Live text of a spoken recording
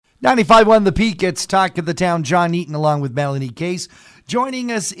95.1 The Peak gets Talk of the Town. John Eaton along with Melanie Case.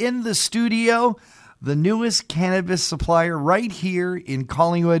 Joining us in the studio, the newest cannabis supplier right here in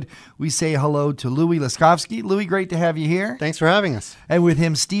Collingwood. We say hello to Louis Laskovski. Louis, great to have you here. Thanks for having us. And with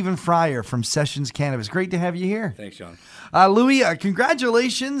him, Stephen Fryer from Sessions Cannabis. Great to have you here. Thanks, John. Louis,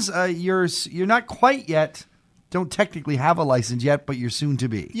 congratulations. You're not quite yet. Don't technically have a license yet, but you're soon to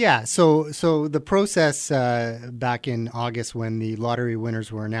be. Yeah, so the process back in August when the lottery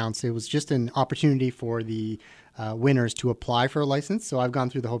winners were announced, it was just an opportunity for the winners to apply for a license. So I've gone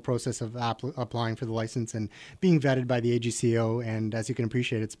through the whole process of applying for the license and being vetted by the AGCO. And as you can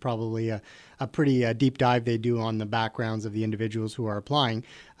appreciate, it's probably a pretty deep dive they do on the backgrounds of the individuals who are applying.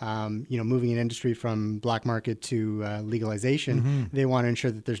 Moving an industry from black market to legalization, they want to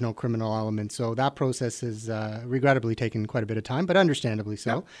ensure that there's no criminal element. So that process has regrettably taken quite a bit of time, but understandably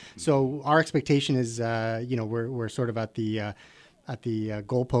so. Yep. So our expectation is, we're sort of at the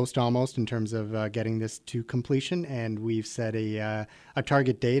goalpost almost in terms of getting this to completion, and we've set a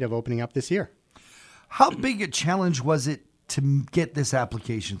target date of opening up this year. How big a challenge was it to get this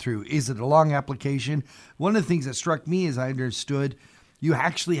application through? Is it a long application? One of the things that struck me, as I understood, you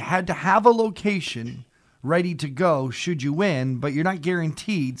actually had to have a location ready to go should you win, but you're not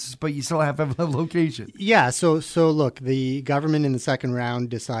guaranteed, but you still have to have a location. Yeah, so look, the government in the second round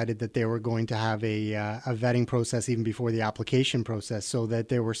decided that they were going to have a vetting process even before the application process, so that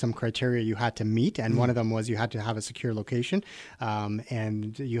there were some criteria you had to meet, and one of them was you had to have a secure location,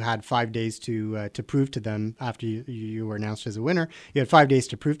 and you had 5 days to prove to them after you were announced as a winner. You had 5 days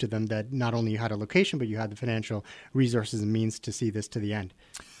to prove to them that not only you had a location, but you had the financial resources and means to see this to the end.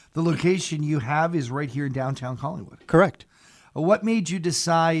 The location you have is right here in downtown Collingwood. Correct. What made you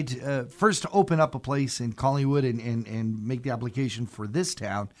decide first to open up a place in Collingwood and make the application for this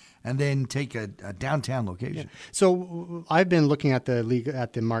town, and then take a downtown location? Yeah. So I've been looking at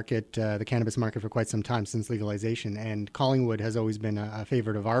the market, the cannabis market, for quite some time since legalization, and Collingwood has always been a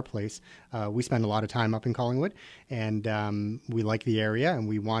favorite of our place. We spend a lot of time up in Collingwood, and we like the area, and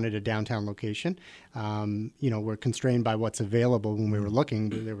we wanted a downtown location. We're constrained by what's available when we were looking.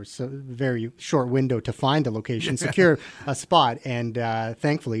 There was a very short window to find a location, secure a spot. And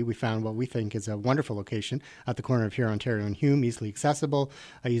thankfully, we found what we think is a wonderful location at the corner of Huron, Ontario and Hume, easily accessible,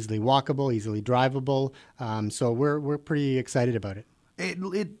 easily walkable, easily drivable. So we're pretty excited about it. It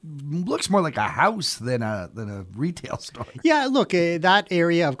looks more like a house than a retail store. Yeah, look, that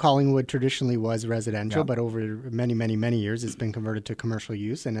area of Collingwood traditionally was residential, but over many, many, many years, it's been converted to commercial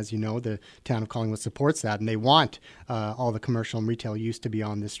use. And as you know, the town of Collingwood supports that, and they want all the commercial and retail use to be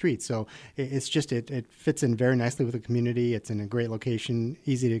on the street. So it's just it fits in very nicely with the community. It's in a great location,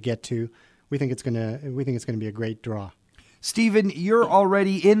 easy to get to. We think it's gonna be a great draw. Stephen, you're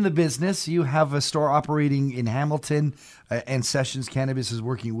already in the business. You have a store operating in Hamilton, and Sessions Cannabis is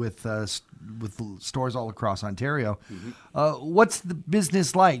working with stores all across Ontario. What's the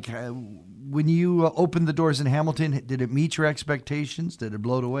business like? When you opened the doors in Hamilton, did it meet your expectations? Did it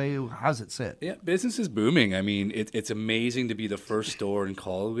blow it away? How's it sit? Yeah, business is booming. I mean, it's amazing to be the first store in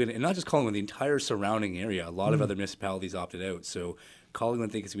Collingwood, and not just Collingwood, the entire surrounding area. A lot of other municipalities opted out. So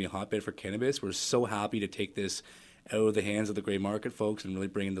Collingwood thinks it's going to be a hotbed for cannabis. We're so happy to take this out of the hands of the gray market folks and really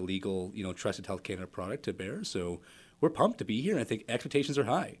bringing the legal, trusted Health Canada product to bear. So we're pumped to be here, and I think expectations are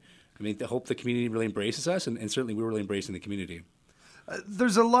high. I mean, I hope the community really embraces us, and certainly we're really embracing the community.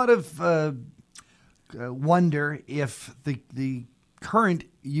 There's a lot of wonder if the current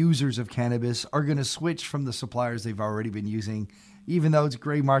users of cannabis are going to switch from the suppliers they've already been using, even though it's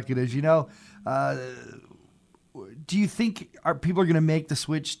gray market, as you know. Do you think people are going to make the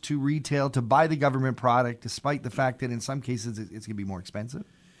switch to retail to buy the government product, despite the fact that in some cases it's going to be more expensive?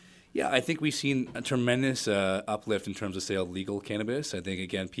 Yeah, I think we've seen a tremendous uplift in terms of sale of legal cannabis. I think,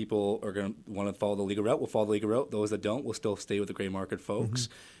 again, people are going to want to follow the legal route. We'll follow the legal route. Those that don't will still stay with the gray market folks.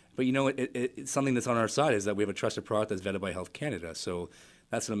 But, it's something that's on our side is that we have a trusted product that's vetted by Health Canada. So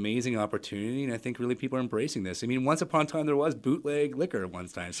that's an amazing opportunity, and I think really people are embracing this. I mean, once upon a time, there was bootleg liquor at one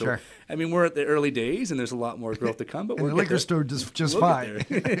time. So, I mean, we're at the early days, and there's a lot more growth to come. But the liquor store just fine.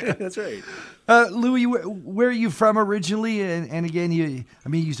 That's right. Louis, where are you from originally? And again, you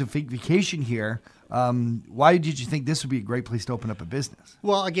used to vacation here. Why did you think this would be a great place to open up a business?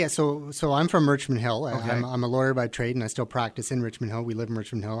 Well, again, so I'm from Richmond Hill. Okay. I'm a lawyer by trade, and I still practice in Richmond Hill. We live in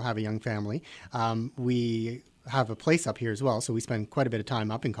Richmond Hill, have a young family. We have a place up here as well, so we spend quite a bit of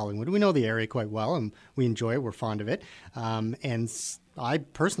time up in Collingwood. We know the area quite well, and we enjoy it. We're fond of it. And I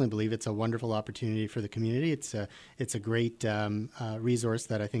personally believe it's a wonderful opportunity for the community. It's a great resource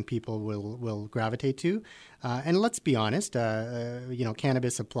that I think people will gravitate to. And let's be honest,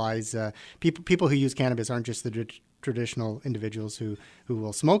 cannabis applies. People who use cannabis aren't just the traditional individuals who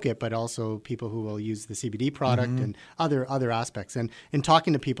will smoke it, but also people who will use the CBD product and other aspects. And in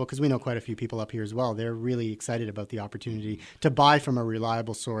talking to people, because we know quite a few people up here as well, they're really excited about the opportunity to buy from a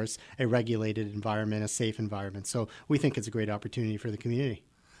reliable source, a regulated environment, a safe environment. So we think it's a great opportunity for the community.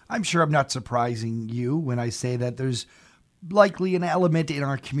 I'm sure I'm not surprising you when I say that there's likely an element in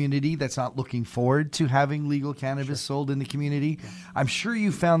our community that's not looking forward to having legal cannabis sold in the community. Yeah. I'm sure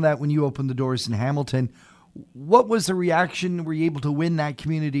you found that when you opened the doors in Hamilton. What was the reaction? Were you able to win that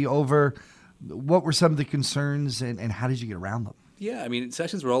community over? What were some of the concerns, and how did you get around them? Yeah, I mean,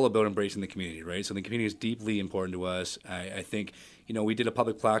 sessions were all about embracing the community, right? So the community is deeply important to us. I think, we did a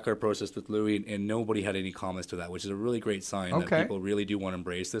public placard process with Louis, and nobody had any comments to that, which is a really great sign that people really do want to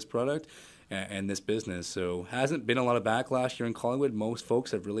embrace this product and this business. So hasn't been a lot of backlash here in Collingwood. Most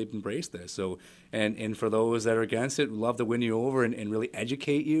folks have really embraced this. So and for those that are against it, we'd love to win you over and really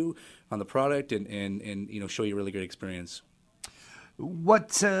educate you on the product and show you a really great experience.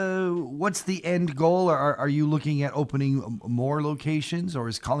 What's the end goal? Are you looking at opening more locations, or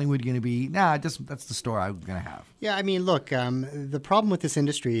is Collingwood going to be, that's the store I'm going to have? Yeah, I mean, look, the problem with this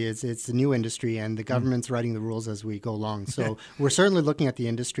industry is it's a new industry, and the government's writing the rules as we go along. So we're certainly looking at the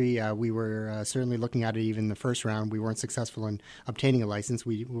industry. We were certainly looking at it even the first round. We weren't successful in obtaining a license.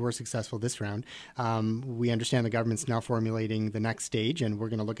 We were successful this round. We understand the government's now formulating the next stage, and we're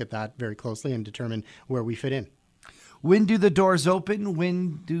going to look at that very closely and determine where we fit in. When do the doors open?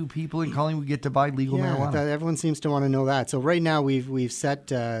 When do people in Collingwood get to buy legal marijuana? Everyone seems to want to know that. So right now we've set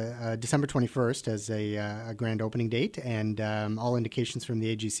December 21st as a grand opening date, and all indications from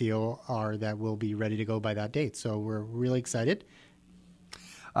the AGCO are that we'll be ready to go by that date. So we're really excited.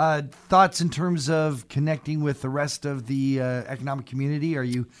 Thoughts in terms of connecting with the rest of the economic community? Are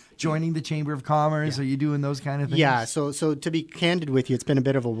you joining the Chamber of Commerce? Yeah. Are you doing those kind of things? Yeah. So to be candid with you, it's been a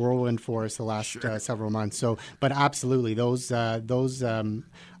bit of a whirlwind for us the last several months. So, but absolutely, those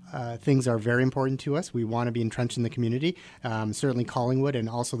things are very important to us. We want to be entrenched in the community, certainly Collingwood and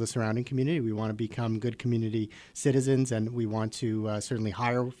also the surrounding community. We want to become good community citizens, and we want to certainly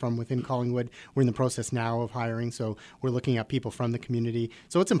hire from within Collingwood. We're in the process now of hiring, so we're looking at people from the community.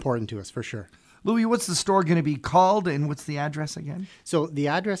 So it's important to us for sure. Louis, what's the store going to be called, and what's the address again? So the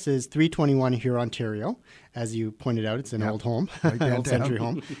address is 321 here, Ontario. As you pointed out, it's an old home, old century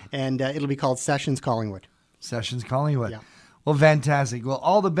home, and it'll be called Sessions Collingwood. Sessions Collingwood. Yeah. Well, fantastic. Well,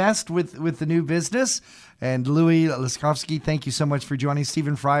 all the best with the new business. And Louis Laskovski, thank you so much for joining.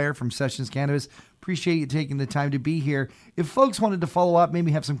 Stephen Fryer from Sessions Cannabis. Appreciate you taking the time to be here. If folks wanted to follow up,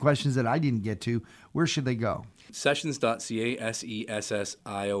 maybe have some questions that I didn't get to, where should they go? Sessions.ca,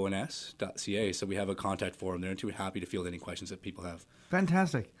 sessions.ca. So we have a contact form there, and we're happy to field any questions that people have.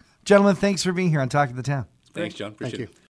 Fantastic. Gentlemen, thanks for being here on Talk of the Town. Thanks, John. Appreciate it. Thank you.